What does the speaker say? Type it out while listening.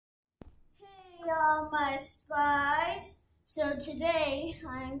all my spies. So today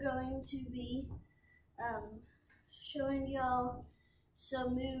I'm going to be showing y'all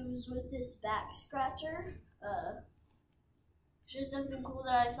some moves with this back scratcher. It's just something cool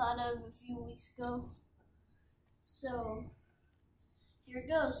that I thought of a few weeks ago. So here it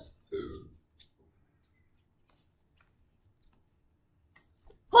goes.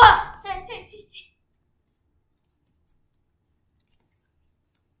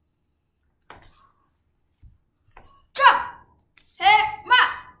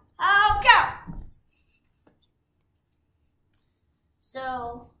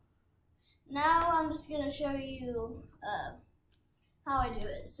 So now I'm just going to show you how I do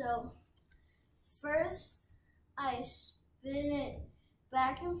it. So first I spin it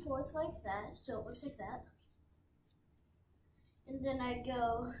back and forth like that, so it looks like that. And then I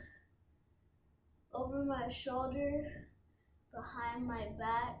go over my shoulder, behind my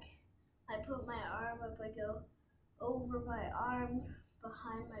back. I put my arm up, I go over my arm,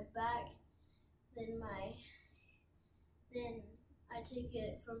 behind my back, then I take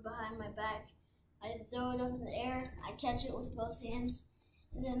it from behind my back, I throw it up in the air, I catch it with both hands,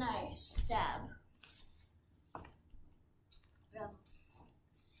 and then I stab. And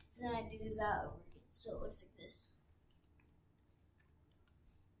then I do that over again, so it looks like this.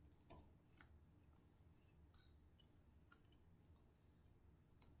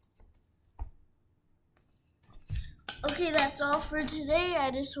 Okay, that's all for today.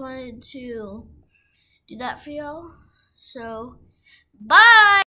 I just wanted to do that for y'all. So, bye!